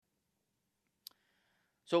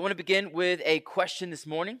So I want to begin with a question this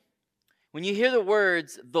morning. When you hear the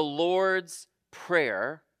words, the Lord's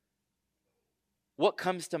Prayer, what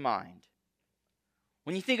comes to mind?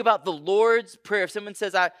 When you think about the Lord's Prayer, if someone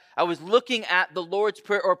says, I was looking at the Lord's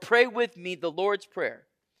Prayer, or pray with me the Lord's Prayer.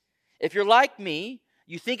 If you're like me,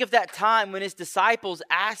 you think of that time when his disciples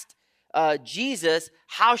asked Jesus,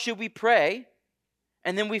 how should we pray?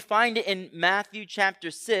 And then we find it in Matthew chapter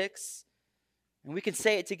 6, and we can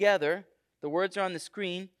say it together. The words are on the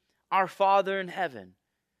screen. Our Father in heaven,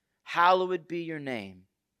 hallowed be your name.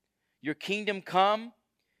 Your kingdom come,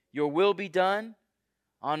 your will be done,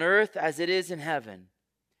 on earth as it is in heaven.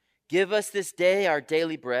 Give us this day our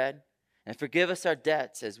daily bread, and forgive us our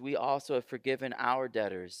debts as we also have forgiven our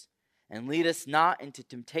debtors. And lead us not into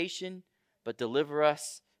temptation, but deliver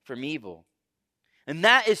us from evil. And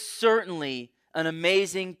that is certainly an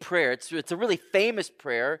amazing prayer. It's a really famous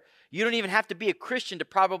prayer. You don't even have to be a Christian to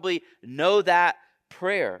probably know that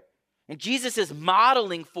prayer. And Jesus is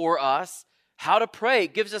modeling for us how to pray.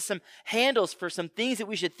 It gives us some handles for some things that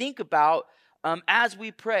we should think about as we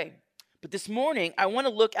pray. But this morning, I want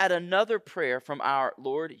to look at another prayer from our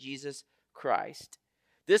Lord Jesus Christ.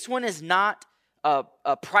 This one is not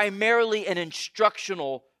primarily an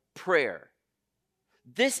instructional prayer.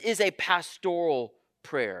 This is a pastoral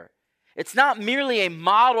prayer. It's not merely a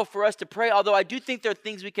model for us to pray, although I do think there are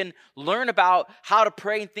things we can learn about how to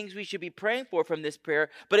pray and things we should be praying for from this prayer,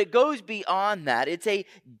 but it goes beyond that. It's a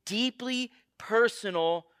deeply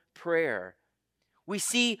personal prayer. We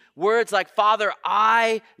see words like, Father,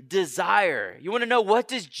 I desire. You want to know, what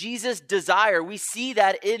does Jesus desire? We see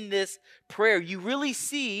that in this prayer. You really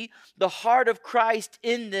see the heart of Christ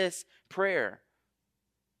in this prayer.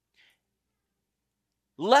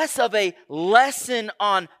 Less of a lesson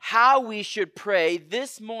on how we should pray.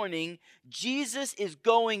 This morning, Jesus is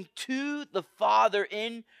going to the Father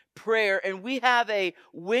in prayer, and we have a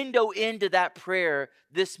window into that prayer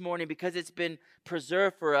this morning because it's been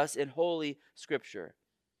preserved for us in Holy Scripture.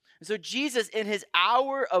 And so Jesus, in his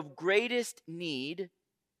hour of greatest need,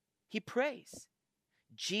 he prays.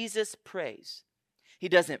 Jesus prays. He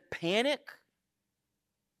doesn't panic.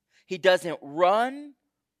 He doesn't run.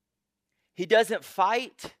 He doesn't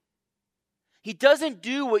fight. He doesn't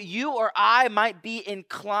do what you or I might be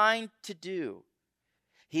inclined to do.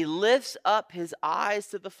 He lifts up his eyes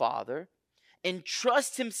to the Father,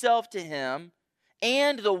 entrusts himself to him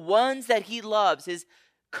and the ones that he loves, his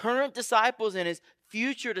current disciples and his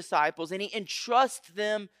future disciples, and he entrusts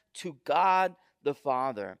them to God the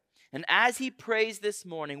Father. And as he prays this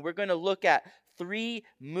morning, we're going to look at three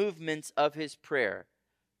movements of his prayer.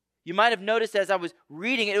 You might have noticed as I was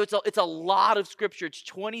reading it, it's a lot of scripture. It's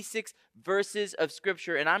 26 verses of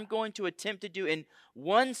scripture. And I'm going to attempt to do in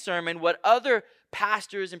one sermon what other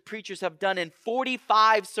pastors and preachers have done in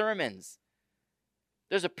 45 sermons.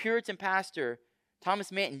 There's a Puritan pastor,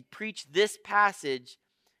 Thomas Manton, preached this passage.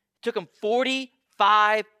 It took him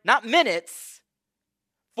 45, not minutes,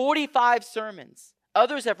 45 sermons.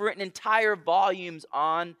 Others have written entire volumes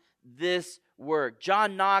on this work.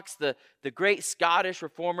 John Knox, the great Scottish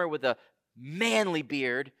reformer with a manly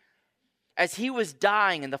beard, as he was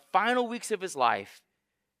dying in the final weeks of his life,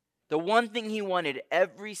 the one thing he wanted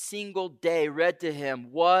every single day read to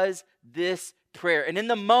him was this prayer. And in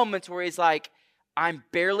the moments where he's like, I'm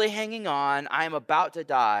barely hanging on, I'm about to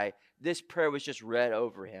die, this prayer was just read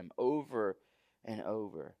over him over and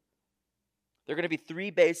over. There are going to be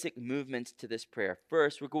three basic movements to this prayer.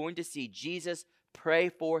 First, we're going to see Jesus pray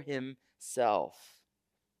for himself.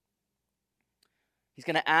 He's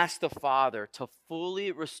going to ask the Father to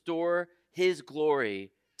fully restore his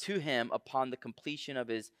glory to him upon the completion of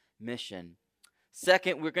his mission.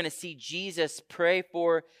 Second, we're going to see Jesus pray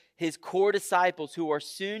for his core disciples who are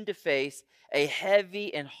soon to face a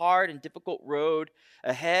heavy and hard and difficult road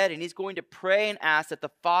ahead. And he's going to pray and ask that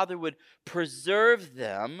the Father would preserve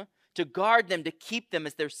them, to guard them, to keep them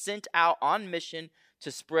as they're sent out on mission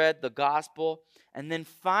to spread the gospel. And then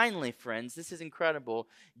finally, friends, this is incredible.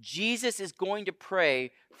 Jesus is going to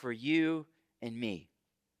pray for you and me.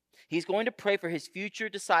 He's going to pray for his future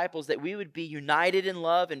disciples that we would be united in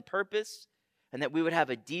love and purpose, and that we would have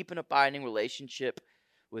a deep and abiding relationship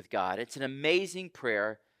with God. It's an amazing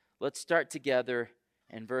prayer. Let's start together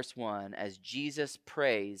in verse 1 as Jesus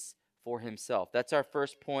prays for himself. That's our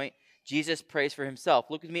first point. Jesus prays for himself.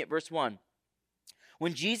 Look with me at verse 1.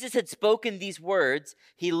 When Jesus had spoken these words,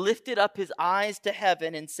 he lifted up his eyes to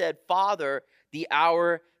heaven and said, Father, the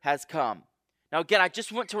hour has come. Now, again, I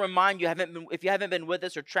just want to remind you, if you haven't been with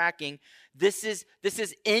us or tracking, this is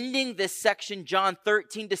ending this section, John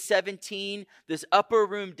 13 to 17, this upper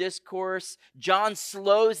room discourse. John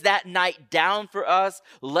slows that night down for us,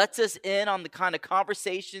 lets us in on the kind of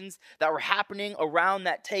conversations that were happening around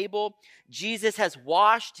that table. Jesus has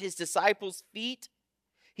washed his disciples' feet.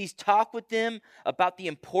 He's talked with them about the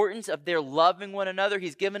importance of their loving one another.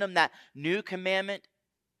 He's given them that new commandment.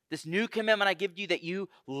 This new commandment I give you, that you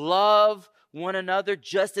love one another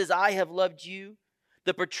just as I have loved you.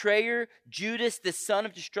 The betrayer, Judas, the son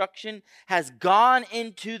of destruction, has gone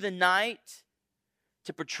into the night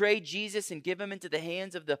to betray Jesus and give him into the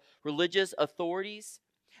hands of the religious authorities.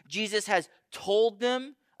 Jesus has told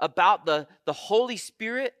them about the Holy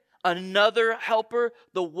Spirit, another helper,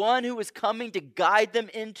 the one who is coming to guide them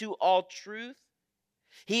into all truth.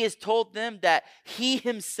 He has told them that he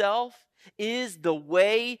himself is the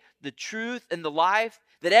way, the truth, and the life,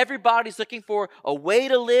 that everybody's looking for a way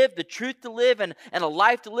to live, the truth to live, and a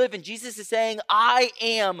life to live. And Jesus is saying, I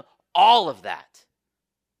am all of that.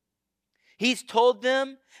 He's told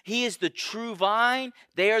them he is the true vine.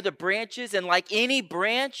 They are the branches. And like any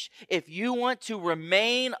branch, if you want to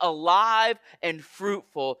remain alive and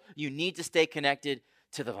fruitful, you need to stay connected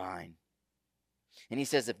to the vine. And he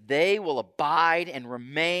says, if they will abide and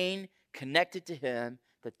remain connected to him,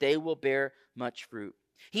 that they will bear much fruit.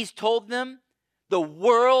 He's told them the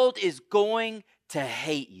world is going to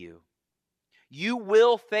hate you. You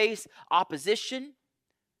will face opposition.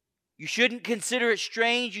 You shouldn't consider it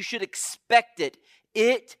strange. You should expect it.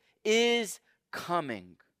 It is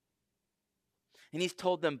coming. And he's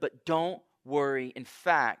told them, but don't worry. In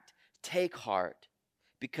fact, take heart,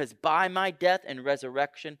 because by my death and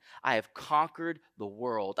resurrection, I have conquered the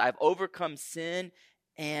world. I've overcome sin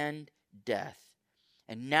and death.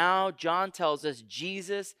 And now John tells us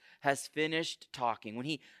Jesus has finished talking. When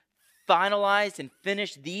he finalized and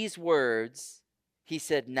finished these words, he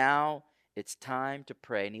said, now it's time to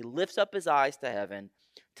pray. And he lifts up his eyes to heaven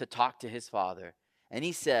to talk to his Father. And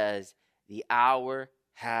he says, the hour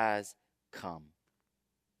has come.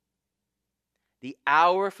 The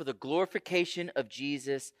hour for the glorification of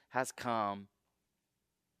Jesus has come.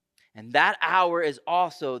 And that hour is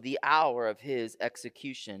also the hour of his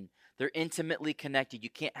execution. They're intimately connected. You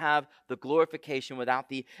can't have the glorification without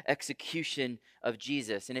the execution of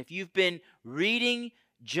Jesus. And if you've been reading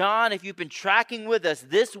John, if you've been tracking with us,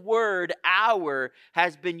 this word, hour,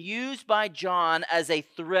 has been used by John as a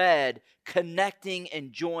thread connecting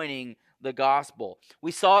and joining the gospel.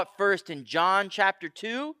 We saw it first in John chapter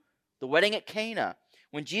 2, the wedding at Cana,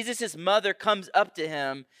 when Jesus' mother comes up to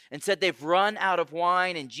him and said they've run out of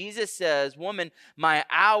wine. And Jesus says, woman, my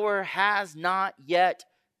hour has not yet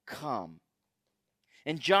come.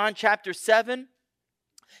 In John chapter 7,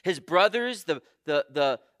 his brothers,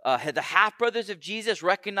 the half-brothers of Jesus,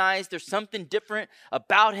 recognize there's something different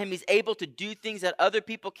about him. He's able to do things that other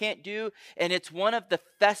people can't do. And it's one of the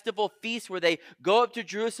festival feasts where they go up to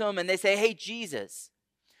Jerusalem and they say, hey, Jesus,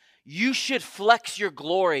 you should flex your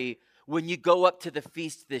glory when you go up to the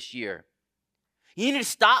feast this year. You need to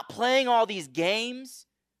stop playing all these games.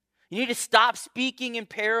 You need to stop speaking in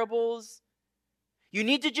parables. You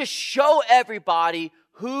need to just show everybody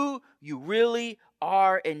who you really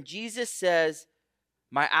are. And Jesus says,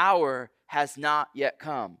 my hour has not yet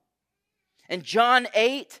come. In John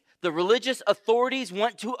 8, the religious authorities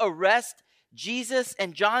want to arrest Jesus,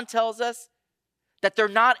 and John tells us that they're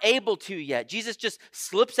not able to yet. Jesus just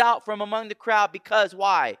slips out from among the crowd because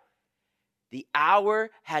why? The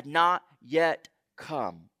hour had not yet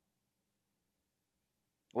come.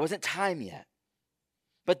 It wasn't time yet.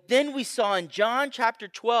 But then we saw in John chapter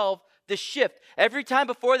 12 the shift. Every time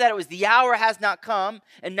before that it was the hour has not come.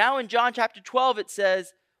 And now in John chapter 12 it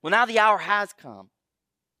says, well, now the hour has come.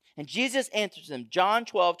 And Jesus answers them, John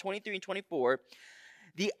 12, 23 and 24,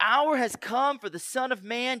 the hour has come for the Son of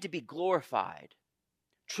Man to be glorified.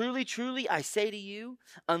 Truly, truly, I say to you,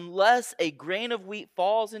 unless a grain of wheat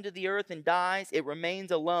falls into the earth and dies, it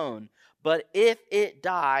remains alone. But if it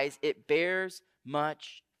dies, it bears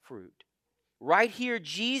much fruit. Right here,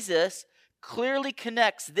 Jesus clearly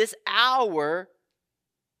connects this hour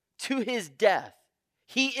to his death.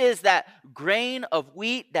 He is that grain of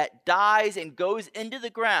wheat that dies and goes into the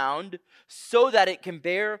ground so that it can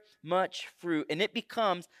bear much fruit. And it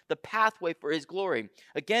becomes the pathway for his glory.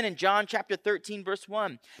 Again, in John chapter 13, verse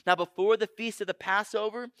 1. Now before the feast of the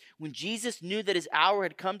Passover, when Jesus knew that his hour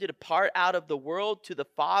had come to depart out of the world to the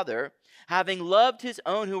Father, having loved his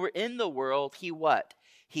own who were in the world, he what?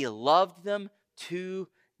 He loved them to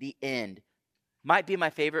the end. Might be my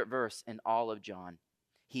favorite verse in all of John.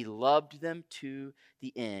 He loved them to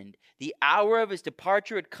the end. The hour of his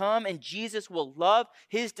departure had come, and Jesus will love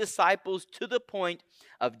his disciples to the point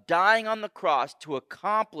of dying on the cross to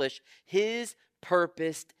accomplish his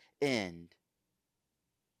purposed end.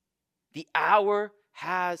 The hour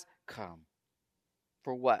has come.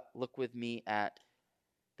 For what? Look with me at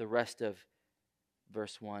the rest of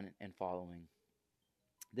verse 1 and following.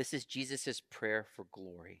 This is Jesus' prayer for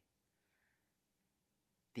glory.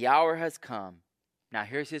 The hour has come. Now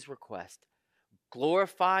here's his request.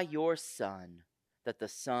 Glorify your Son, that the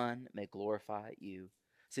Son may glorify you,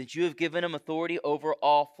 since you have given him authority over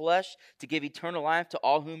all flesh to give eternal life to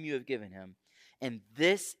all whom you have given him. And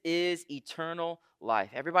this is eternal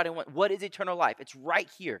life. Everybody, what is eternal life? It's right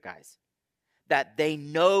here, guys. That they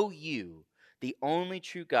know you, the only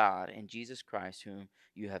true God, and Jesus Christ, whom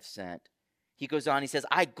you have sent. He goes on, he says,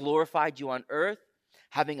 I glorified you on earth,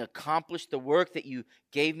 having accomplished the work that you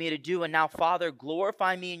gave me to do. And now, Father,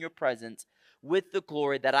 glorify me in your presence with the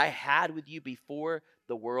glory that I had with you before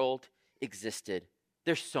the world existed.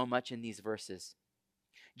 There's so much in these verses.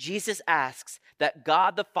 Jesus asks that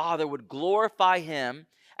God the Father would glorify him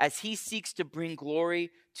as he seeks to bring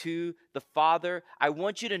glory to the Father. I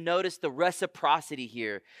want you to notice the reciprocity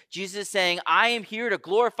here. Jesus is saying, I am here to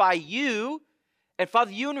glorify you, and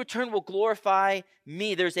Father, you in return will glorify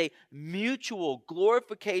me. There's a mutual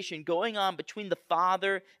glorification going on between the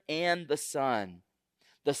Father and the Son.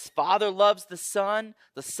 The Father loves the Son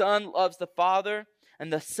loves the Father,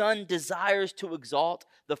 and the Son desires to exalt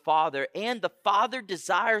the Father, and the Father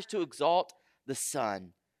desires to exalt the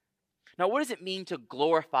Son. Now, what does it mean to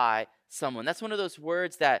glorify someone? That's one of those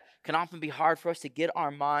words that can often be hard for us to get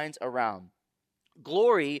our minds around.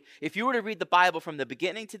 Glory, if you were to read the Bible from the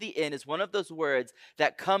beginning to the end, is one of those words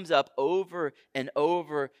that comes up over and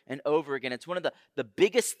over and over again. It's one of the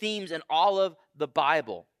biggest themes in all of the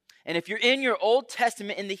Bible. And if you're in your Old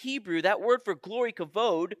Testament in the Hebrew, that word for glory,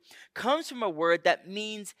 kavod, comes from a word that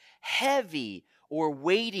means heavy or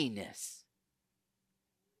weightiness.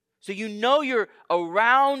 So you know you're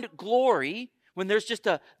around glory when there's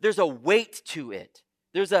a weight to it.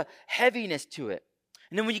 There's a heaviness to it.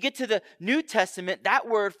 And then when you get to the New Testament, that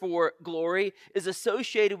word for glory is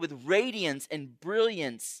associated with radiance and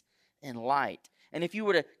brilliance and light. And if you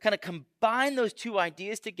were to kind of combine those two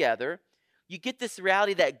ideas together, you get this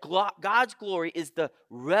reality that God's glory is the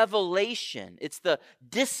revelation. It's the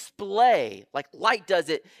display. Like light does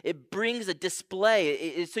it. It brings a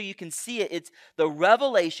display so you can see it. It's the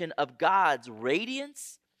revelation of God's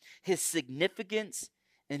radiance, his significance,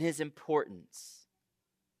 and his importance.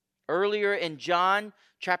 Earlier in John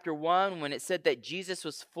chapter 1, when it said that Jesus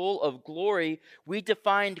was full of glory, we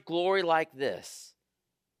defined glory like this.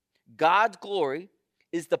 God's glory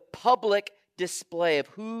is the public display of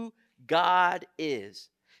who God is,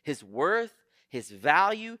 his worth, his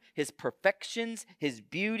value, his perfections, his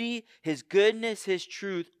beauty, his goodness, his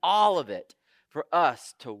truth, all of it for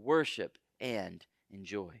us to worship and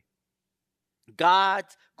enjoy.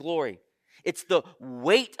 God's glory. It's the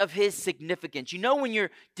weight of his significance. You know, when you're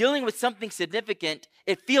dealing with something significant,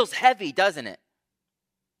 it feels heavy, doesn't it?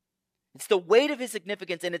 It's the weight of his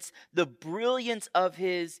significance, and it's the brilliance of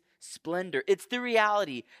his splendor. It's the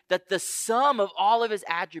reality that the sum of all of his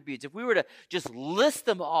attributes, if we were to just list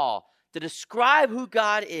them all to describe who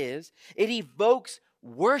God is, it evokes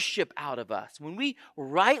worship out of us. When we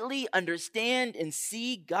rightly understand and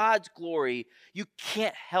see God's glory, you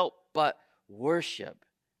can't help but worship.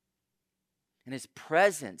 And his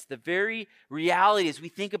presence, the very reality as we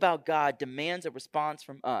think about God, demands a response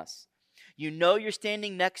from us. You know you're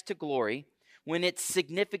standing next to glory when its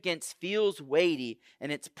significance feels weighty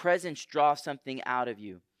and its presence draws something out of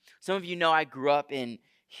you. Some of you know I grew up in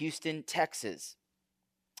Houston, Texas.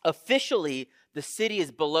 Officially, the city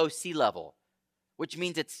is below sea level, which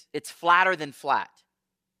means it's flatter than flat,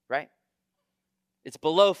 right? It's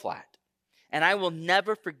below flat. And I will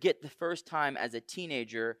never forget the first time as a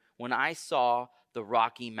teenager when I saw the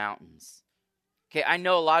Rocky Mountains. Okay, I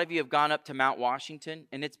know a lot of you have gone up to Mount Washington,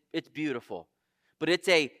 and it's beautiful. But it's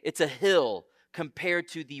a hill compared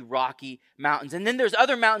to the Rocky Mountains. And then there's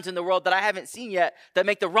other mountains in the world that I haven't seen yet that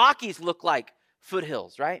make the Rockies look like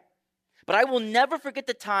foothills, right? But I will never forget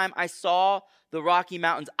the time I saw the Rocky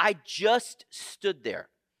Mountains. I just stood there.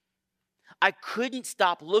 I couldn't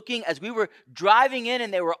stop looking as we were driving in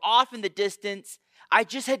and they were off in the distance. I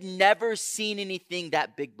just had never seen anything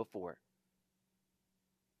that big before.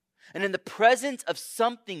 And in the presence of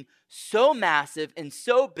something so massive and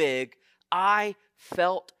so big, I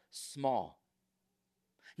felt small.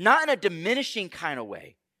 Not in a diminishing kind of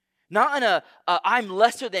way. Not in a I'm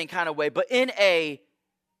lesser than kind of way, but in a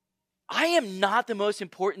I am not the most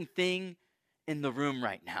important thing in the room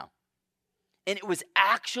right now. And it was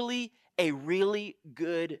actually a really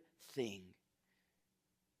good thing.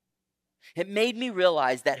 It made me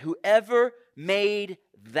realize that whoever made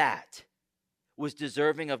that was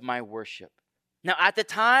deserving of my worship. Now, at the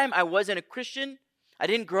time, I wasn't a Christian. I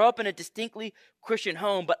didn't grow up in a distinctly Christian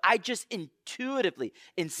home, but I just instinctively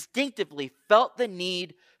felt the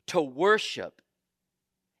need to worship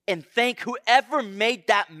and thank whoever made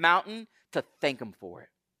that mountain, to thank him for it.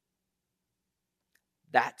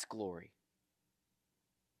 That's glory.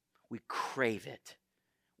 We crave it.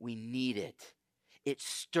 We need it. It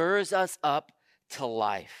stirs us up to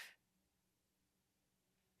life.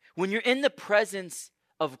 When you're in the presence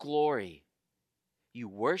of glory, you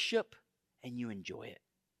worship and you enjoy it.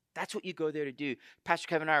 That's what you go there to do. Pastor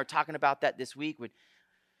Kevin and I were talking about that this week when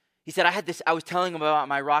he said, I was telling him about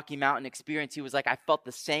my Rocky Mountain experience. He was like, I felt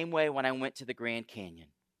the same way when I went to the Grand Canyon.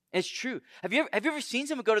 And it's true. Have you ever seen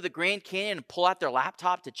someone go to the Grand Canyon and pull out their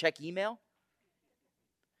laptop to check email?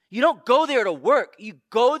 You don't go there to work. You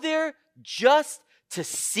go there just to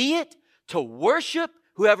see it, to worship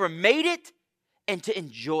whoever made it, and to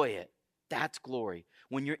enjoy it. That's glory.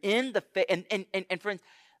 When you're in the and friends,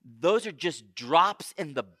 those are just drops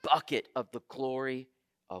in the bucket of the glory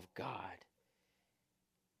of God.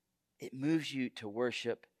 It moves you to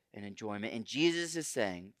worship and enjoyment. And Jesus is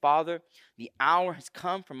saying, Father, the hour has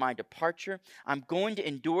come for my departure. I'm going to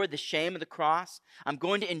endure the shame of the cross. I'm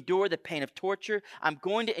going to endure the pain of torture. I'm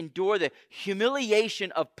going to endure the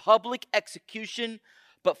humiliation of public execution.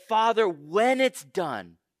 But Father, when it's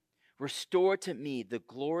done, restore to me the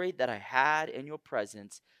glory that I had in your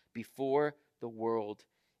presence before the world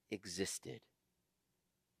existed.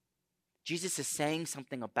 Jesus is saying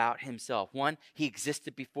something about himself. One, he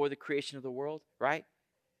existed before the creation of the world, right?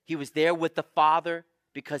 He was there with the Father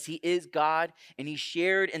because he is God, and he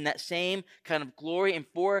shared in that same kind of glory. And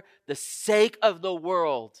for the sake of the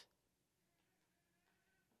world,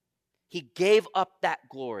 he gave up that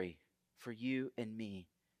glory for you and me.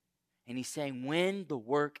 And he's saying, when the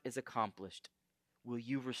work is accomplished, will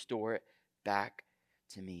you restore it back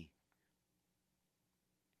to me?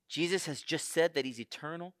 Jesus has just said that he's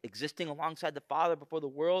eternal, existing alongside the Father before the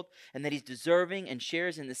world, and that he's deserving and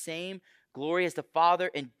shares in the same glory as the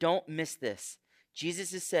Father. And don't miss this.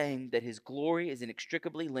 Jesus is saying that his glory is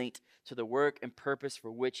inextricably linked to the work and purpose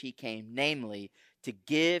for which he came, namely, to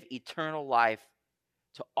give eternal life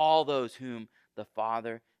to all those whom the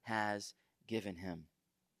Father has given him.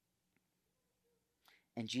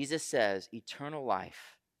 And Jesus says eternal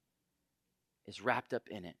life is wrapped up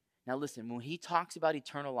in it. Now listen, when he talks about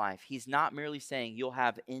eternal life, he's not merely saying you'll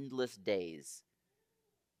have endless days.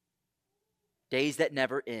 Days that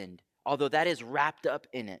never end. Although that is wrapped up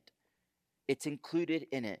in it. It's included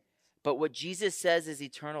in it. But what Jesus says is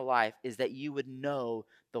eternal life is that you would know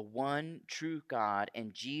the one true God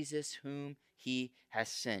and Jesus whom he has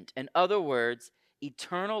sent. In other words,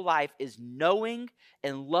 eternal life is knowing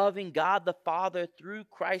and loving God the Father through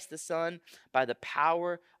Christ the Son by the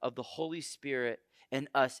power of the Holy Spirit, and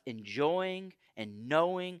us enjoying and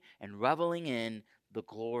knowing and reveling in the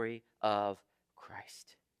glory of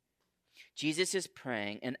Christ. Jesus is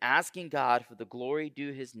praying and asking God for the glory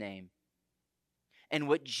due his name. And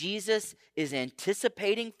what Jesus is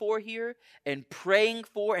anticipating for here and praying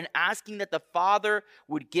for and asking that the Father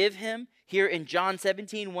would give him here in John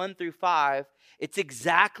 17, 1 through 5, it's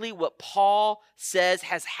exactly what Paul says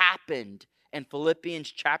has happened in Philippians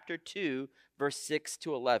chapter 2, verse 6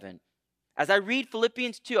 to 11. As I read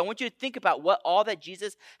Philippians 2, I want you to think about what all that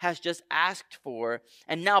Jesus has just asked for.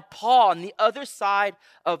 And now Paul, on the other side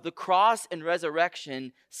of the cross and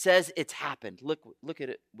resurrection, says it's happened. Look at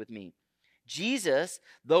it with me. Jesus,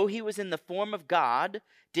 though he was in the form of God,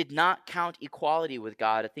 did not count equality with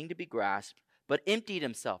God a thing to be grasped, but emptied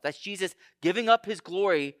himself. That's Jesus giving up his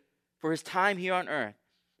glory for his time here on earth.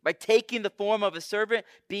 By taking the form of a servant,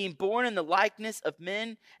 being born in the likeness of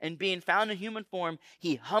men, and being found in human form,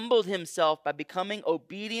 he humbled himself by becoming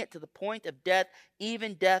obedient to the point of death,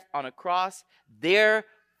 even death on a cross.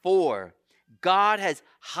 Therefore, God has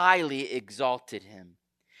highly exalted him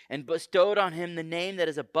and bestowed on him the name that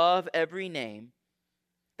is above every name.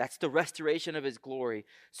 That's the restoration of his glory.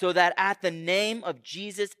 So that at the name of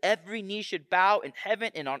Jesus, every knee should bow in heaven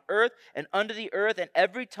and on earth and under the earth, and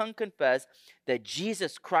every tongue confess that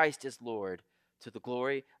Jesus Christ is Lord, to the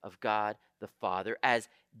glory of God the Father. As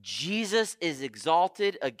Jesus is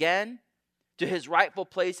exalted again to his rightful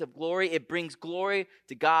place of glory, it brings glory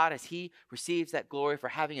to God as he receives that glory for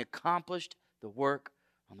having accomplished the work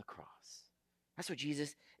on the cross. That's what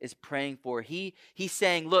Jesus is praying for. He's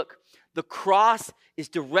saying, look, the cross is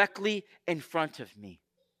directly in front of me.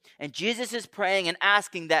 And Jesus is praying and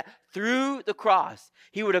asking that through the cross,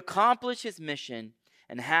 he would accomplish his mission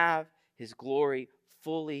and have his glory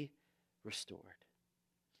fully restored.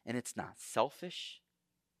 And it's not selfish.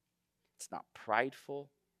 It's not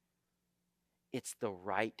prideful. It's the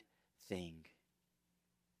right thing.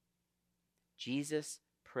 Jesus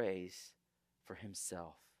prays for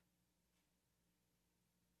himself.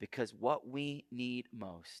 Because what we need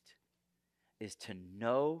most is to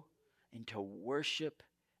know and to worship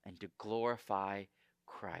and to glorify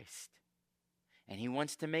Christ. And he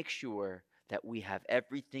wants to make sure that we have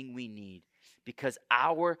everything we need, because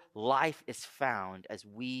our life is found as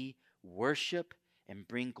we worship and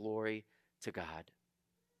bring glory to God.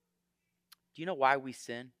 Do you know why we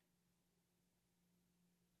sin?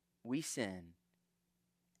 We sin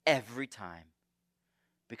every time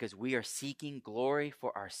because we are seeking glory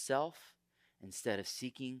for ourselves instead of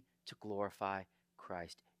seeking to glorify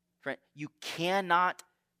Christ. Friend, you cannot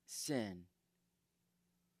sin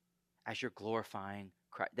as you're glorifying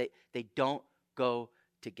Christ. They don't go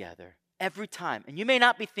together every time. And you may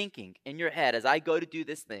not be thinking in your head as I go to do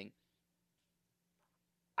this thing,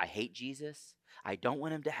 I hate Jesus. I don't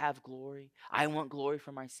want him to have glory. I want glory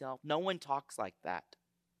for myself. No one talks like that.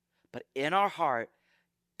 But in our heart,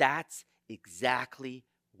 that's exactly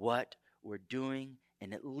what we're doing,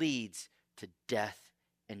 and it leads to death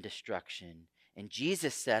and destruction. And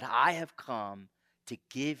Jesus said, I have come to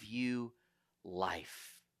give you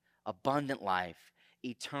life, abundant life,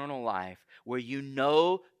 eternal life, where you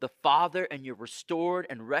know the Father and you're restored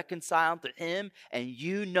and reconciled to him, and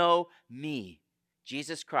you know me,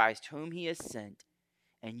 Jesus Christ, whom he has sent,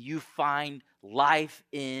 and you find life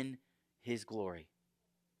in his glory.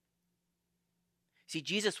 See,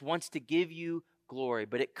 Jesus wants to give you glory,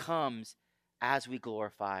 but it comes as we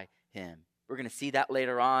glorify him. We're going to see that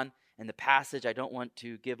later on in the passage. I don't want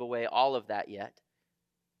to give away all of that yet.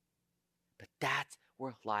 But that's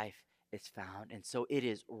where life is found. And so it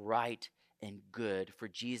is right and good for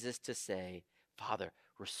Jesus to say, Father,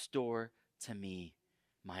 restore to me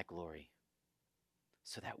my glory,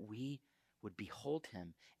 so that we would behold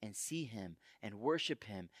him and see him and worship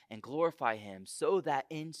him and glorify him, so that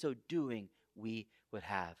in so doing we would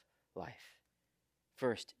have life.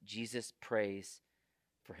 First, Jesus prays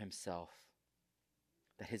for himself,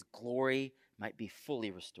 that his glory might be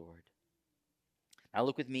fully restored. Now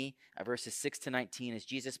look with me at verses 6 to 19 as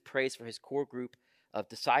Jesus prays for his core group of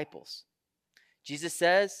disciples. Jesus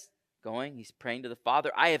says, he's praying to the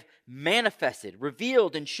Father, I have manifested,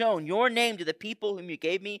 revealed, and shown your name to the people whom you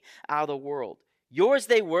gave me out of the world. Yours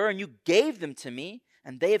they were, and you gave them to me,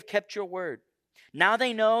 and they have kept your word. Now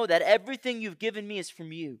they know that everything you've given me is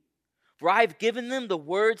from you. For I have given them the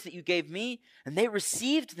words that you gave me, and they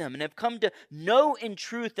received them, and have come to know in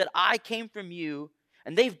truth that I came from you,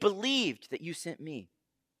 and they've believed that you sent me.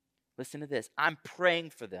 Listen to this. I'm praying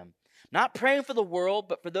for them. Not praying for the world,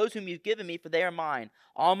 but for those whom you've given me, for they are mine.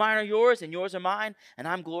 All mine are yours, and yours are mine, and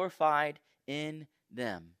I'm glorified in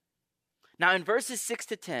them. Now in verses 6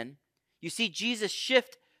 to 10, you see Jesus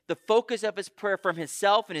shift the focus of his prayer from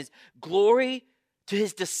himself and his glory to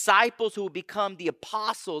his disciples who will become the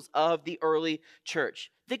apostles of the early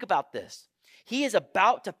church. Think about this. He is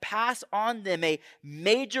about to pass on them a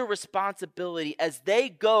major responsibility as they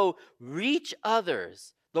go reach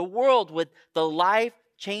others, the world, with the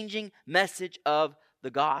life-changing message of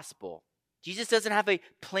the gospel. Jesus doesn't have a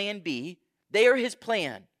plan B. They are his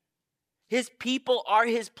plan. His people are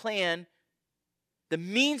his plan, the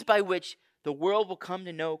means by which the world will come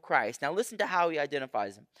to know Christ. Now listen to how he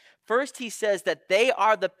identifies them. First, he says that they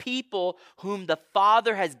are the people whom the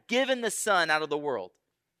Father has given the Son out of the world.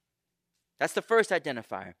 That's the first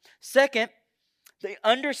identifier. Second, they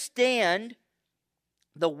understand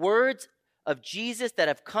the words of Jesus that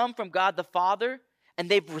have come from God the Father, and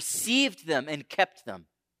they've received them and kept them.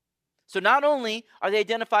 So not only are they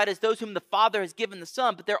identified as those whom the Father has given the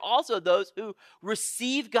Son, but they're also those who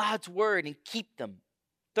receive God's word and keep them.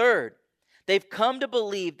 Third, they've come to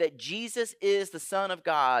believe that Jesus is the Son of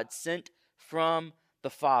God sent from the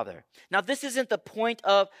Father. Now, this isn't the point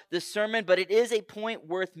of the sermon, but it is a point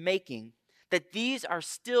worth making, that these are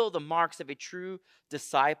still the marks of a true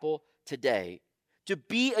disciple today. To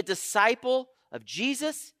be a disciple of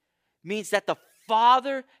Jesus means that the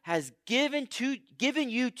Father has given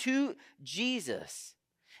you to Jesus,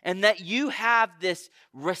 and that you have this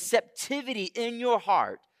receptivity in your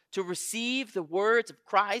heart to receive the words of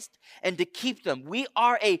Christ and to keep them. We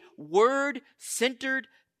are a word-centered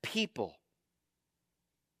people.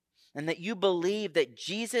 And that you believe that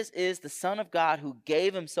Jesus is the Son of God who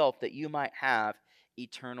gave himself that you might have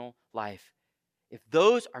eternal life. If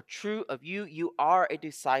those are true of you, you are a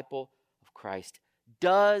disciple of Christ.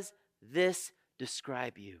 Does this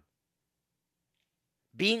describe you?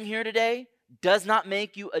 Being here today does not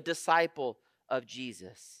make you a disciple of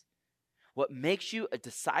Jesus. What makes you a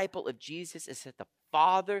disciple of Jesus is that the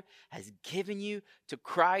Father has given you to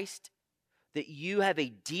Christ, that you have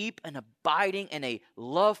a deep and abiding and a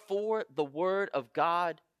love for the Word of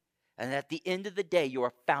God, and at the end of the day,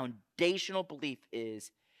 your foundational belief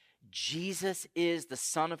is Jesus is the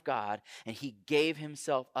Son of God, and He gave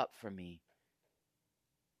Himself up for me.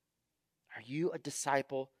 Are you a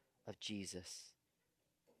disciple of Jesus?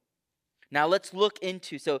 Now let's look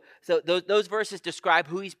into, so those verses describe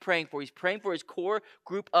who he's praying for. He's praying for his core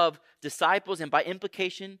group of disciples, and by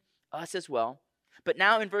implication, us as well. But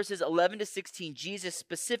now in verses 11 to 16, Jesus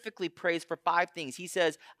specifically prays for 5 things. He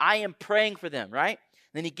says, I am praying for them, right?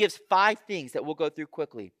 And then he gives 5 things that we'll go through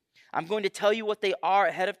quickly. I'm going to tell you what they are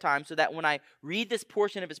ahead of time so that when I read this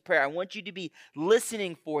portion of his prayer, I want you to be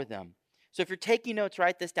listening for them. So if you're taking notes,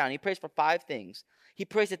 write this down. He prays for 5 things. He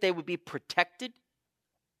prays that they would be protected.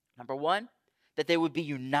 Number 1, that they would be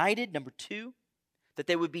united. Number 2, that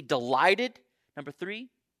they would be delighted. Number 3,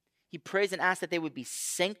 he prays and asks that they would be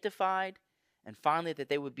sanctified. And finally, that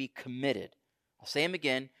they would be committed. I'll say them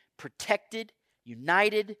again. Protected,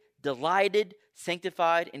 united, delighted,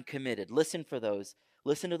 sanctified, and committed. Listen for those.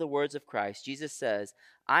 Listen to the words of Christ. Jesus says,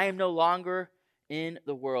 I am no longer in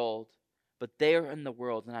the world, but they are in the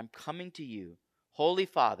world, and I'm coming to you. Holy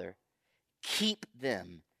Father, keep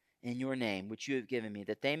them in your name, which you have given me,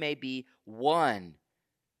 that they may be one,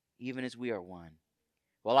 even as we are one.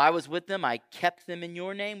 While I was with them, I kept them in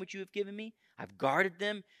your name, which you have given me. I've guarded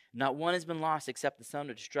them. Not one has been lost except the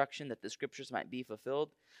son of destruction, that the scriptures might be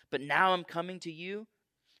fulfilled. But now I'm coming to you,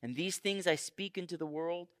 and these things I speak into the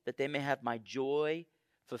world, that they may have my joy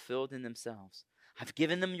fulfilled in themselves. I've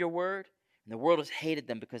given them your word, and the world has hated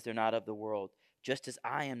them because they're not of the world, just as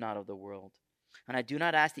I am not of the world. And I do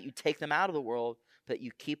not ask that you take them out of the world, but that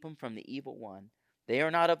you keep them from the evil one. They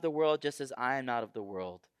are not of the world, just as I am not of the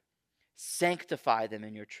world. Sanctify them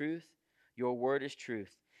in your truth. Your word is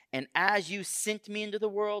truth. And as you sent me into the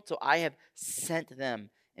world, so I have sent them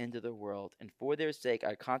into the world. And for their sake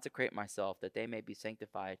I consecrate myself, that they may be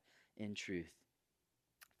sanctified in truth.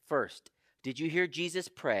 First, did you hear Jesus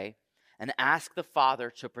pray and ask the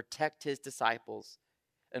Father to protect his disciples?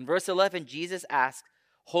 In verse 11, Jesus asks,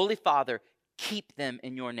 Holy Father, keep them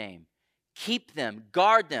in your name. Keep them,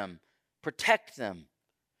 guard them, protect them.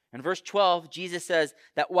 In verse 12, Jesus says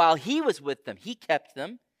that while he was with them, he kept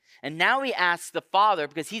them. And now he asks the Father,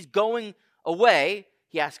 because he's going away,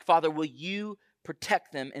 he asks, Father, will you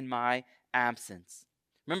protect them in my absence?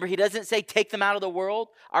 Remember, he doesn't say take them out of the world.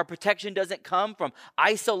 Our protection doesn't come from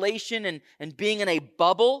isolation and being in a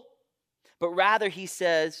bubble. But rather he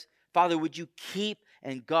says, Father, would you keep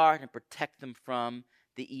and guard and protect them from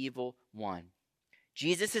the evil one?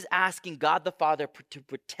 Jesus is asking God the Father to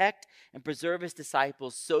protect and preserve his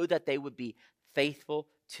disciples so that they would be faithful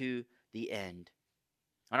to the end.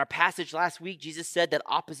 On our passage last week, Jesus said that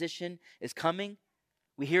opposition is coming.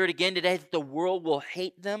 We hear it again today that the world will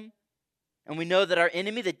hate them. And we know that our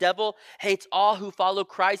enemy, the devil, hates all who follow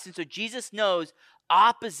Christ. And so Jesus knows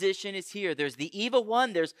opposition is here. There's the evil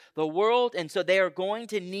one, there's the world, and so they are going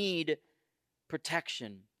to need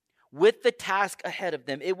protection. With the task ahead of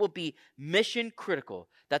them, it will be mission critical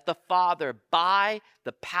that the Father, by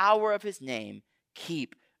the power of his name,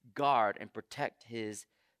 keep, guard, and protect his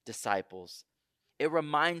disciples. It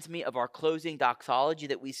reminds me of our closing doxology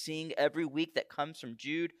that we sing every week that comes from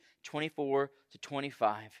Jude 24 to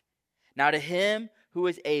 25. Now to him who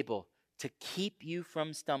is able to keep you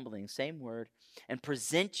from stumbling, same word, and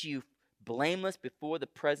present you blameless before the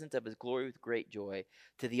presence of his glory with great joy.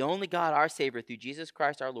 To the only God, our Savior, through Jesus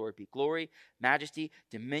Christ our Lord, be glory, majesty,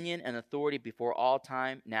 dominion, and authority before all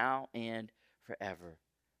time, now and forever.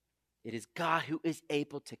 It is God who is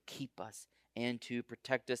able to keep us and to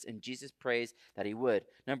protect us, and Jesus prays that he would.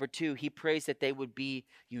 Number 2, he prays that they would be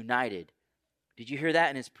united. Did you hear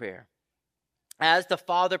that in his prayer? As the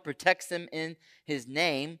Father protects them in his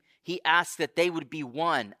name, he asks that they would be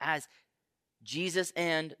one, as Jesus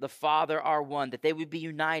and the Father are one, that they would be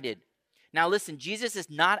united. Now listen, Jesus is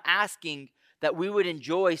not asking that we would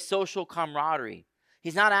enjoy social camaraderie.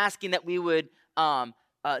 He's not asking that we would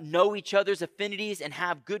know each other's affinities and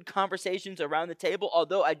have good conversations around the table,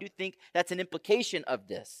 although I do think that's an implication of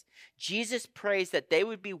this. Jesus prays that they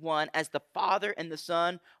would be one as the Father and the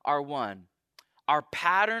Son are one. Our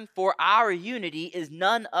pattern for our unity is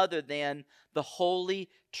none other than the Holy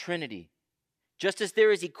Trinity. Just as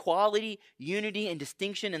there is equality, unity, and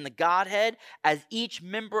distinction in the Godhead, as each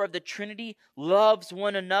member of the Trinity loves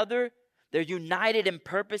one another, they're united in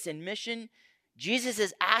purpose and mission. Jesus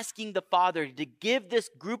is asking the Father to give this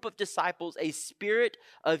group of disciples a spirit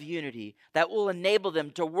of unity that will enable them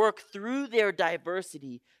to work through their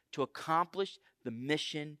diversity to accomplish the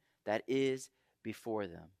mission that is before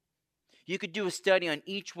them. You could do a study on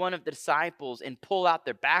each one of the disciples and pull out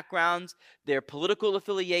their backgrounds, their political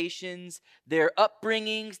affiliations, their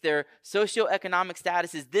upbringings, their socioeconomic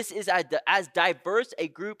statuses. This is as diverse a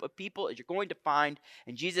group of people as you're going to find.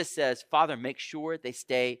 And Jesus says, Father, make sure they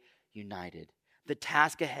stay united. The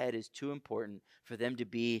task ahead is too important for them to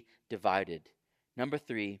be divided. Number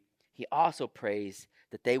 3, he also prays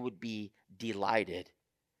that they would be delighted.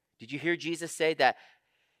 Did you hear Jesus say that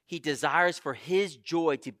he desires for his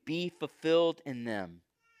joy to be fulfilled in them?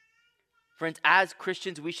 Friends, as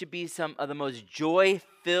Christians, we should be some of the most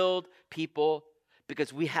joy-filled people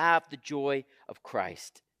because we have the joy of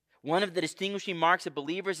Christ. One of the distinguishing marks of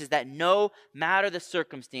believers is that no matter the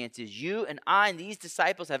circumstances, you and I and these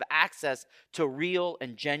disciples have access to real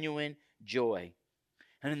and genuine joy.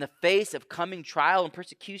 And in the face of coming trial and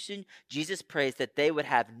persecution, Jesus prays that they would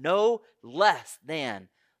have no less than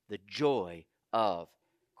the joy of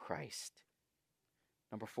Christ.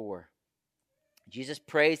 Number 4, Jesus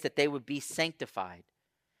prays that they would be sanctified.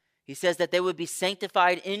 He says that they would be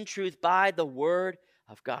sanctified in truth by the word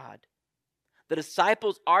of God. The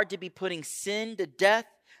disciples are to be putting sin to death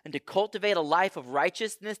and to cultivate a life of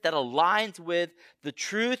righteousness that aligns with the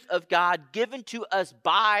truth of God given to us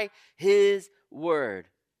by his word.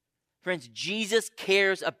 Friends, Jesus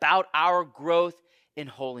cares about our growth in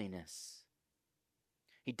holiness.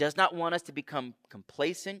 He does not want us to become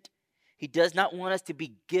complacent. He does not want us to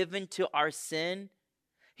be given to our sin.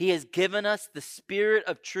 He has given us the Spirit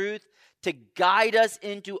of truth to guide us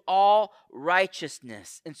into all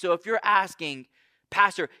righteousness. And so if you're asking,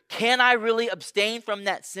 Pastor, can I really abstain from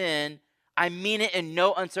that sin? I mean it in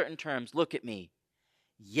no uncertain terms. Look at me.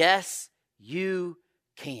 Yes, you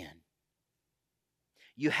can.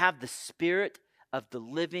 You have the Spirit of the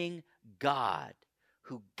living God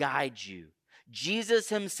who guides you. Jesus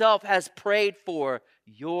himself has prayed for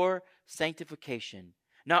your sanctification.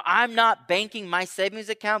 Now, I'm not banking my savings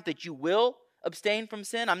account that you will abstain from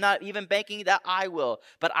sin. I'm not even banking that I will.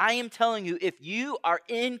 But I am telling you, if you are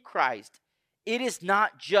in Christ, it is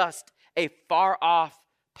not just a far off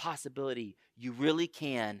possibility. You really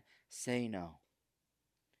can say no.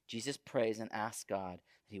 Jesus prays and asks God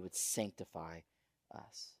that he would sanctify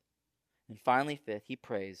us. And finally, 5th, he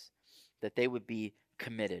prays that they would be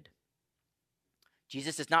committed.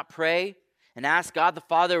 Jesus does not pray and ask God the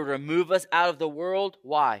Father to remove us out of the world.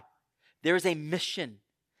 Why? There is a mission.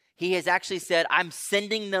 He has actually said, I'm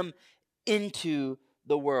sending them into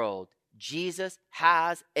the world. Jesus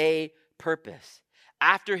has a purpose.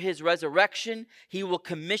 After his resurrection, he will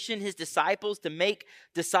commission his disciples to make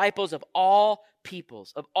disciples of all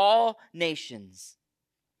peoples, of all nations,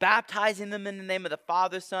 baptizing them in the name of the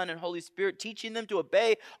Father, Son, and Holy Spirit, teaching them to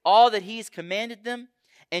obey all that he's commanded them,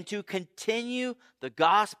 and to continue the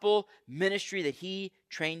gospel ministry that he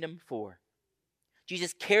trained them for.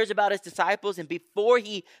 Jesus cares about his disciples, and before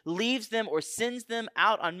he leaves them or sends them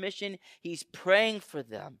out on mission, he's praying for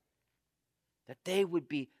them that they would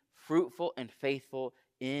be fruitful and faithful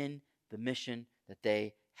in the mission that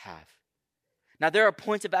they have. Now, there are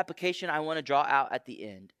points of application I want to draw out at the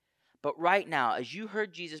end. But right now, as you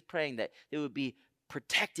heard Jesus praying that they would be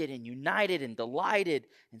protected and united and delighted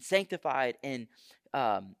and sanctified and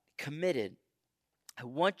committed, I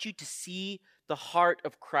want you to see the heart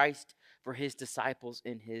of Christ for his disciples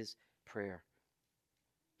in his prayer.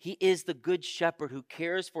 He is the good shepherd who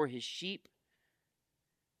cares for his sheep.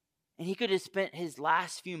 And he could have spent his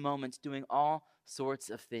last few moments doing all sorts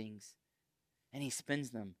of things. And he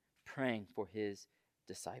spends them praying for his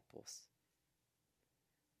disciples.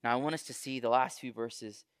 Now, I want us to see the last few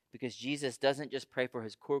verses because Jesus doesn't just pray for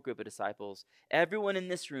his core group of disciples. Everyone in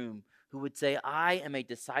this room who would say, I am a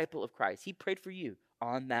disciple of Christ. He prayed for you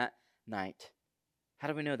on that night. How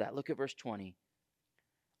do we know that? Look at verse 20.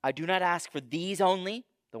 I do not ask for these only,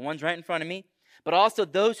 the ones right in front of me, but also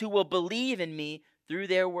those who will believe in me through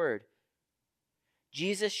their word.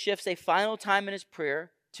 Jesus shifts a final time in his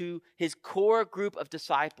prayer to his core group of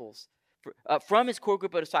disciples. From his core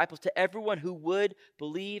group of disciples to everyone who would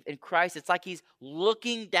believe in Christ. It's like he's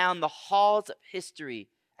looking down the halls of history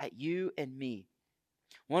at you and me.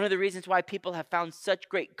 One of the reasons why people have found such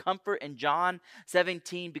great comfort in John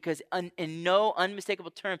 17, because in no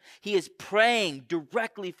unmistakable term, he is praying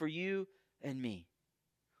directly for you and me.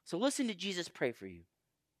 So listen to Jesus pray for you.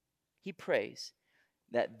 He prays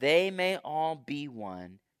that they may all be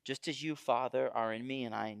one, just as you, Father, are in me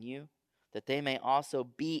and I in you, that they may also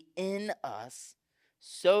be in us,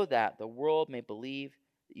 so that the world may believe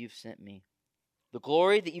that you've sent me. The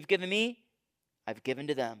glory that you've given me, I've given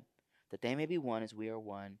to them, that they may be one as we are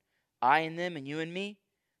one. I in them and you in me,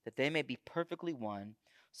 that they may be perfectly one,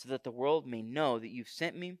 so that the world may know that you've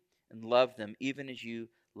sent me and loved them even as you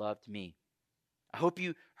loved me. I hope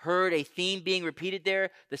you heard a theme being repeated there.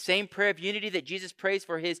 The same prayer of unity that Jesus prays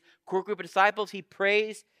for his core group of disciples, he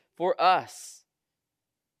prays for us.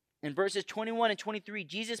 In verses 21 and 23,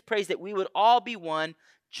 Jesus prays that we would all be one,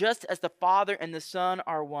 just as the Father and the Son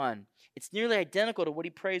are one. It's nearly identical to what he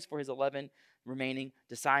prays for his 11 remaining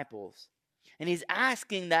disciples. And he's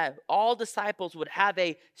asking that all disciples would have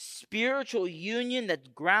a spiritual union that's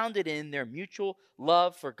grounded in their mutual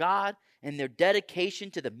love for God and their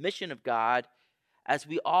dedication to the mission of God, as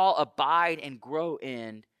we all abide and grow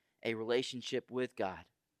in a relationship with God.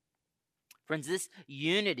 Friends, this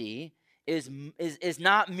unity is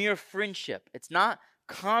not mere friendship. It's not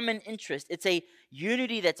common interest. It's a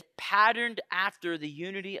unity that's patterned after the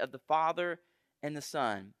unity of the Father and the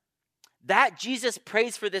Son. That Jesus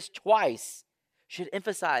prays for this twice should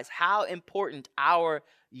emphasize how important our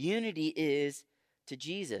unity is to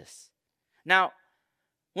Jesus. Now,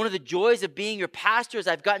 one of the joys of being your pastor is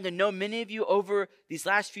I've gotten to know many of you over these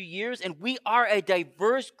last few years, and we are a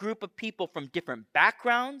diverse group of people from different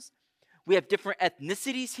backgrounds. We have different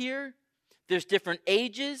ethnicities here. There's different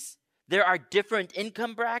ages. There are different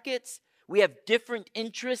income brackets. We have different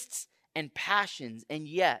interests and passions, and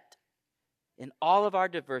yet, in all of our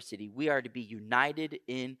diversity, we are to be united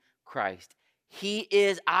in Christ. He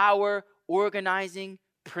is our organizing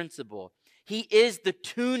principle. He is the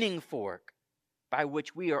tuning fork by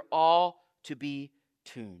which we are all to be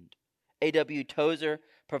tuned. A.W. Tozer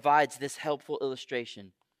provides this helpful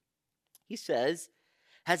illustration. He says,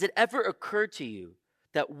 has it ever occurred to you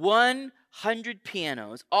that 100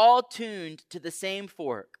 pianos, all tuned to the same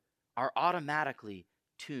fork, are automatically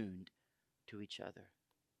tuned to each other?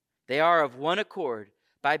 They are of one accord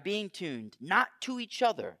by being tuned not to each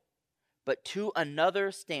other, but to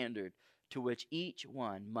another standard to which each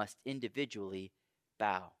one must individually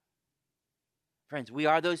bow. Friends, we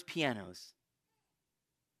are those pianos.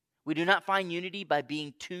 We do not find unity by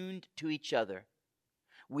being tuned to each other.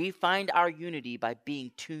 We find our unity by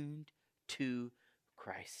being tuned to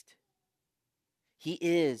Christ. He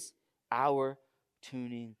is our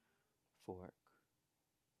tuning fork.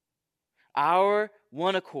 Our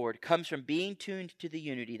one accord comes from being tuned to the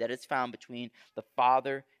unity that is found between the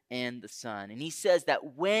Father and the Son. And he says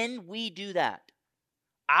that when we do that,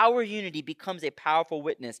 our unity becomes a powerful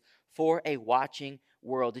witness for a watching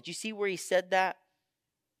world. Did you see where he said that?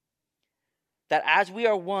 That as we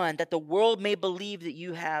are one, that the world may believe that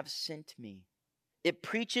you have sent me. It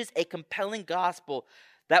preaches a compelling gospel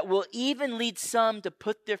that will even lead some to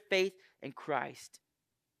put their faith in Christ.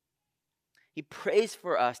 He prays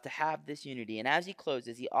for us to have this unity. And as he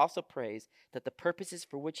closes, he also prays that the purposes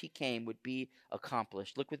for which he came would be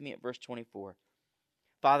accomplished. Look with me at verse 24.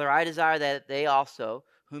 Father, I desire that they also,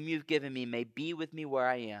 whom you've given me, may be with me where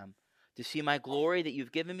I am, to see my glory that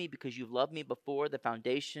you've given me because you've loved me before the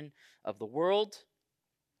foundation of the world.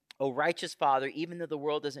 O righteous Father, even though the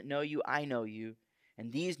world doesn't know you, I know you,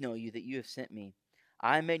 and these know you that you have sent me.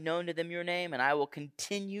 I made known to them your name, and I will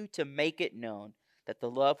continue to make it known, that the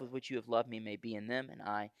love with which you have loved me may be in them and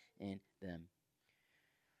I in them.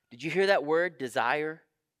 Did you hear that word, desire?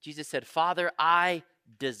 Jesus said, Father, I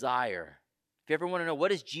desire. If you ever want to know,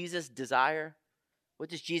 what does Jesus desire? What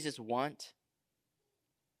does Jesus want?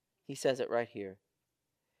 He says it right here.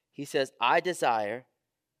 He says, I desire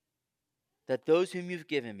that those whom you've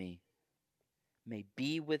given me may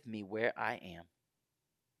be with me where I am,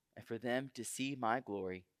 and for them to see my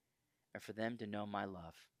glory, and for them to know my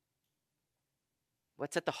love.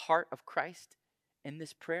 What's at the heart of Christ in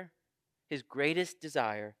this prayer? His greatest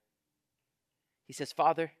desire. He says,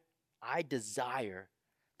 Father, I desire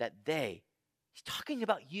that they, he's talking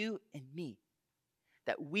about you and me,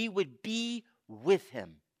 that we would be with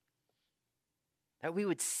him, that we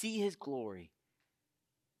would see his glory,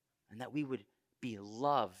 and that we would be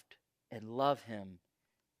loved and love him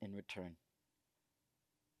in return.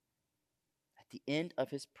 At the end of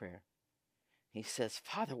his prayer, he says,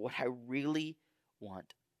 Father, what I really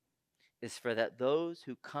want is for that those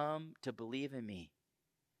who come to believe in me,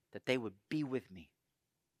 that they would be with me.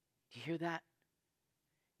 Do you hear that?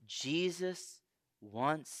 Jesus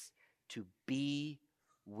wants to be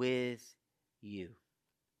with you.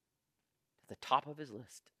 At the top of his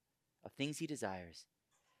list of things he desires,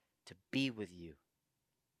 to be with you.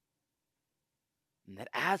 And that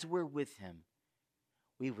as we're with him,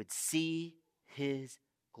 we would see his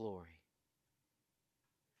glory.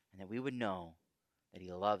 And that we would know that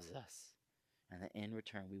he loves us, and that in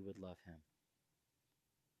return we would love him.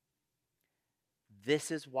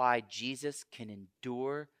 This is why Jesus can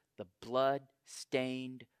endure the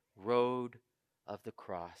blood-stained road of the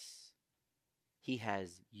cross. He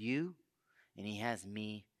has you and he has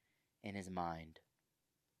me in his mind.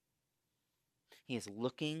 He is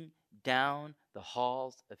looking down the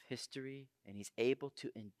halls of history and he's able to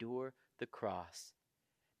endure the cross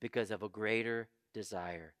because of a greater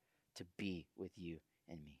desire to be with you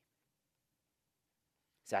and me.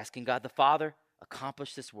 He's asking God the Father,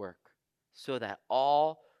 accomplish this work so that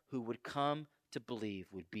all who would come to believe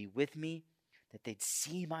would be with me, that they'd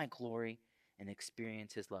see my glory and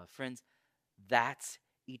experience his love. Friends, that's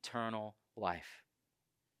eternal life.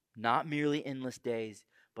 Not merely endless days,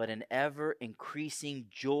 but an ever-increasing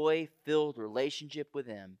joy-filled relationship with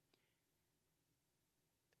him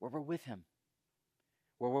where we're with him,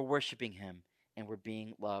 where we're worshiping him, and we're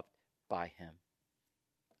being loved by him.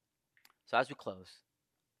 So as we close,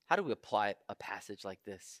 how do we apply a passage like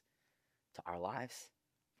this to our lives?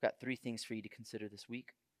 I've got 3 things for you to consider this week.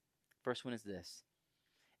 First one is this.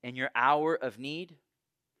 In your hour of need,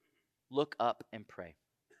 look up and pray.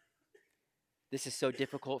 This is so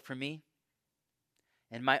difficult for me.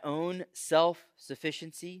 In my own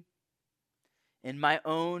self-sufficiency, in my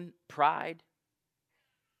own pride,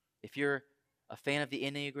 if you're a fan of the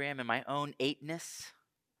Enneagram, in my own 8-ness,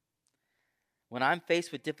 when I'm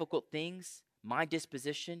faced with difficult things, my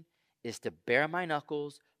disposition is to bare my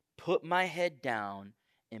knuckles, put my head down,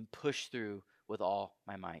 and push through with all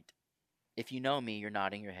my might. If you know me, you're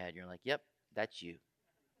nodding your head. You're like, yep, that's you.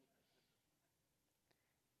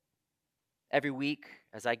 Every week,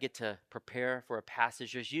 as I get to prepare for a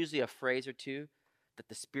passage, there's usually a phrase or two that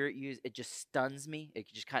the Spirit uses. It just stuns me. It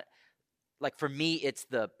just kind of, like for me, it's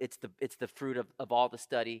the fruit of all the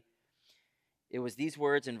study. It was these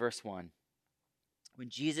words in verse 1. When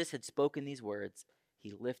Jesus had spoken these words,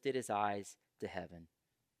 he lifted his eyes to heaven.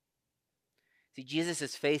 See, Jesus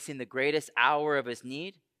is facing the greatest hour of his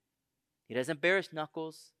need. He doesn't bare his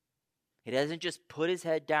knuckles. He doesn't just put his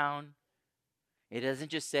head down. He doesn't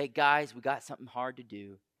just say, guys, we got something hard to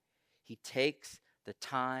do. He takes the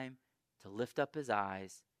time to lift up his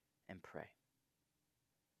eyes and pray.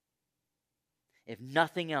 If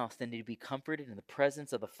nothing else, then to be comforted in the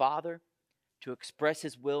presence of the Father, to express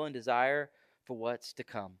his will and desire for what's to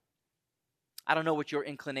come. I don't know what your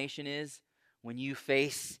inclination is when you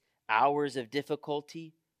face hours of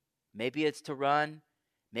difficulty. Maybe it's to run.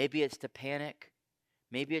 Maybe it's to panic.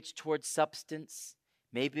 Maybe it's towards substance.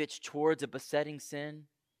 Maybe it's towards a besetting sin.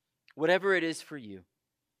 Whatever it is for you,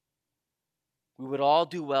 we would all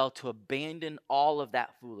do well to abandon all of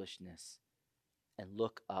that foolishness and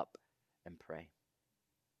look up and pray.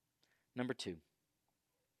 Number 2,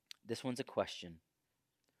 this one's a question.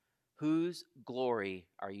 Whose glory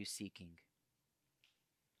are you seeking?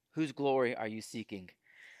 Whose glory are you seeking?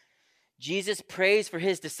 Jesus prays for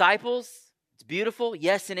his disciples. It's beautiful,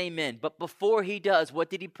 yes and amen. But before he does, what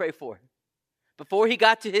did he pray for? Before he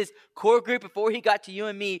got to his core group, before he got to you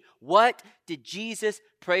and me, what did Jesus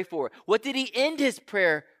pray for? What did he end his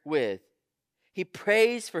prayer with? He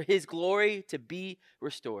prays for his glory to be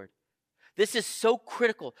restored. This is so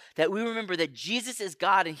critical that we remember that Jesus is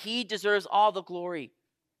God and he deserves all the glory.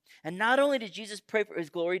 And not only did Jesus pray for his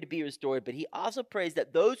glory to be restored, but he also prays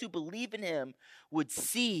that those who believe in him would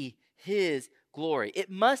see his glory. It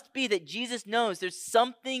must be that Jesus knows there's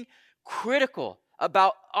something critical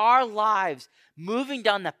about our lives moving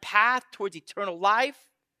down the path towards eternal life,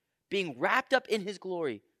 being wrapped up in his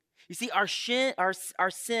glory. You see, our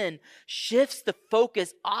sin shifts the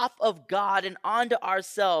focus off of God and onto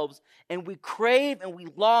ourselves, and we crave and we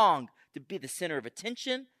long to be the center of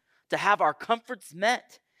attention, to have our comforts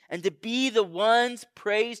met, and to be the ones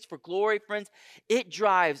praised for glory. Friends, it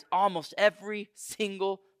drives almost every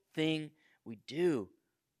single thing we do.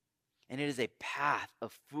 And it is a path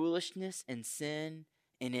of foolishness and sin,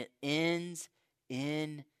 and it ends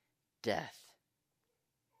in death.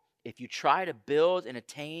 If you try to build and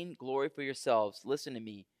attain glory for yourselves, listen to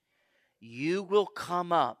me, you will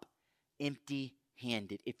come up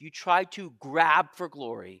empty-handed. If you try to grab for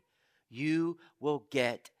glory, you will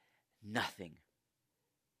get nothing.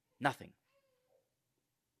 Nothing.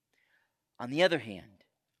 On the other hand,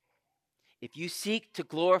 if you seek to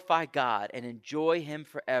glorify God and enjoy him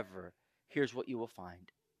forever, here's what you will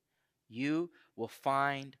find. You will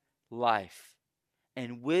find life.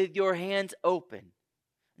 And with your hands open,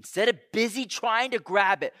 instead of busy trying to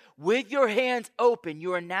grab it, with your hands open,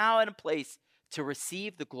 you are now in a place to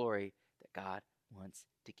receive the glory that God wants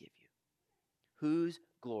to give you. Whose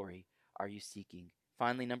glory are you seeking?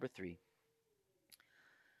 Finally, number 3.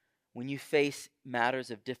 When you face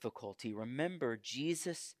matters of difficulty, remember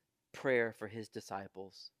Jesus' prayer for his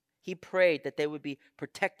disciples. He prayed that they would be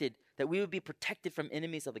protected, that we would be protected from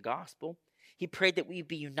enemies of the gospel. He prayed that we would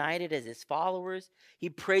be united as his followers. He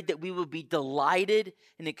prayed that we would be delighted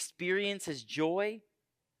and experience his joy.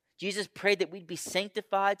 Jesus prayed that we'd be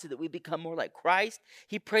sanctified so that we become more like Christ.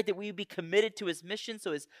 He prayed that we would be committed to his mission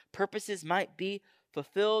so his purposes might be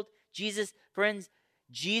fulfilled. Friends,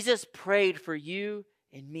 Jesus prayed for you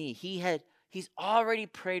and me. He's already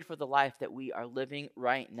prayed for the life that we are living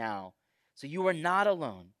right now. So you are not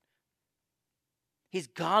alone. He's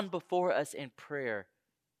gone before us in prayer.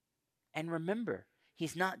 And remember,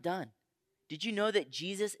 he's not done. Did you know that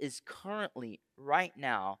Jesus is currently, right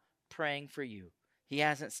now, praying for you? He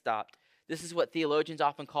hasn't stopped. This is what theologians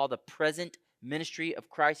often call the present ministry of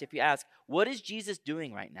Christ. If you ask, what is Jesus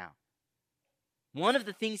doing right now? One of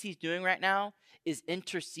the things he's doing right now is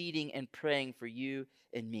interceding and praying for you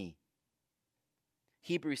and me.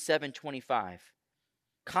 Hebrews 7:25.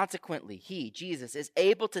 Consequently, he, Jesus, is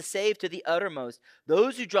able to save to the uttermost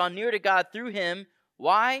those who draw near to God through him.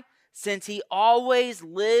 Why? Since he always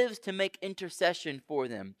lives to make intercession for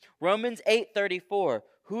them. Romans 8:34.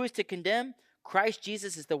 Who is to condemn? Christ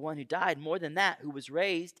Jesus is the one who died. More than that, who was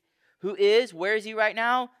raised. Where is he right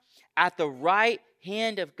now? At the right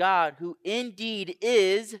hand of God, who indeed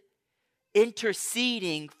is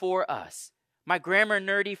interceding for us. My grammar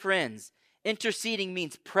nerdy friends, interceding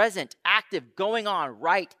means present, active, going on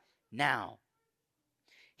right now.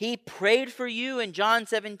 He prayed for you in John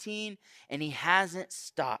 17, and he hasn't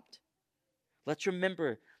stopped. Let's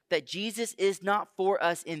remember that Jesus is not for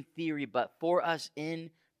us in theory, but for us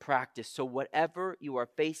in practice. So whatever you are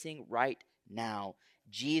facing right now,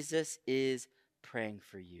 Jesus is praying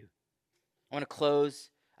for you. I want to close.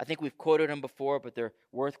 I think we've quoted them before, but they're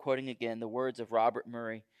worth quoting again. The words of Robert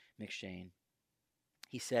Murray McCheyne.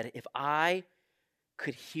 He said, if I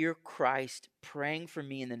could hear Christ praying for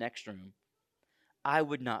me in the next room, I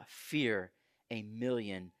would not fear a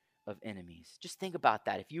million of enemies. Just think about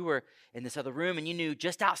that. If you were in this other room and you knew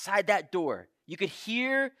just outside that door, you could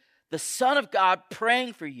hear the Son of God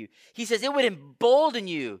praying for you. He says it would embolden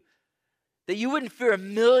you that you wouldn't fear a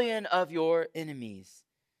million of your enemies.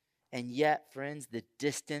 And yet, friends, the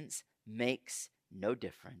distance makes no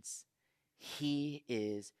difference. He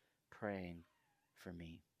is praying for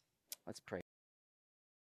me. Let's pray.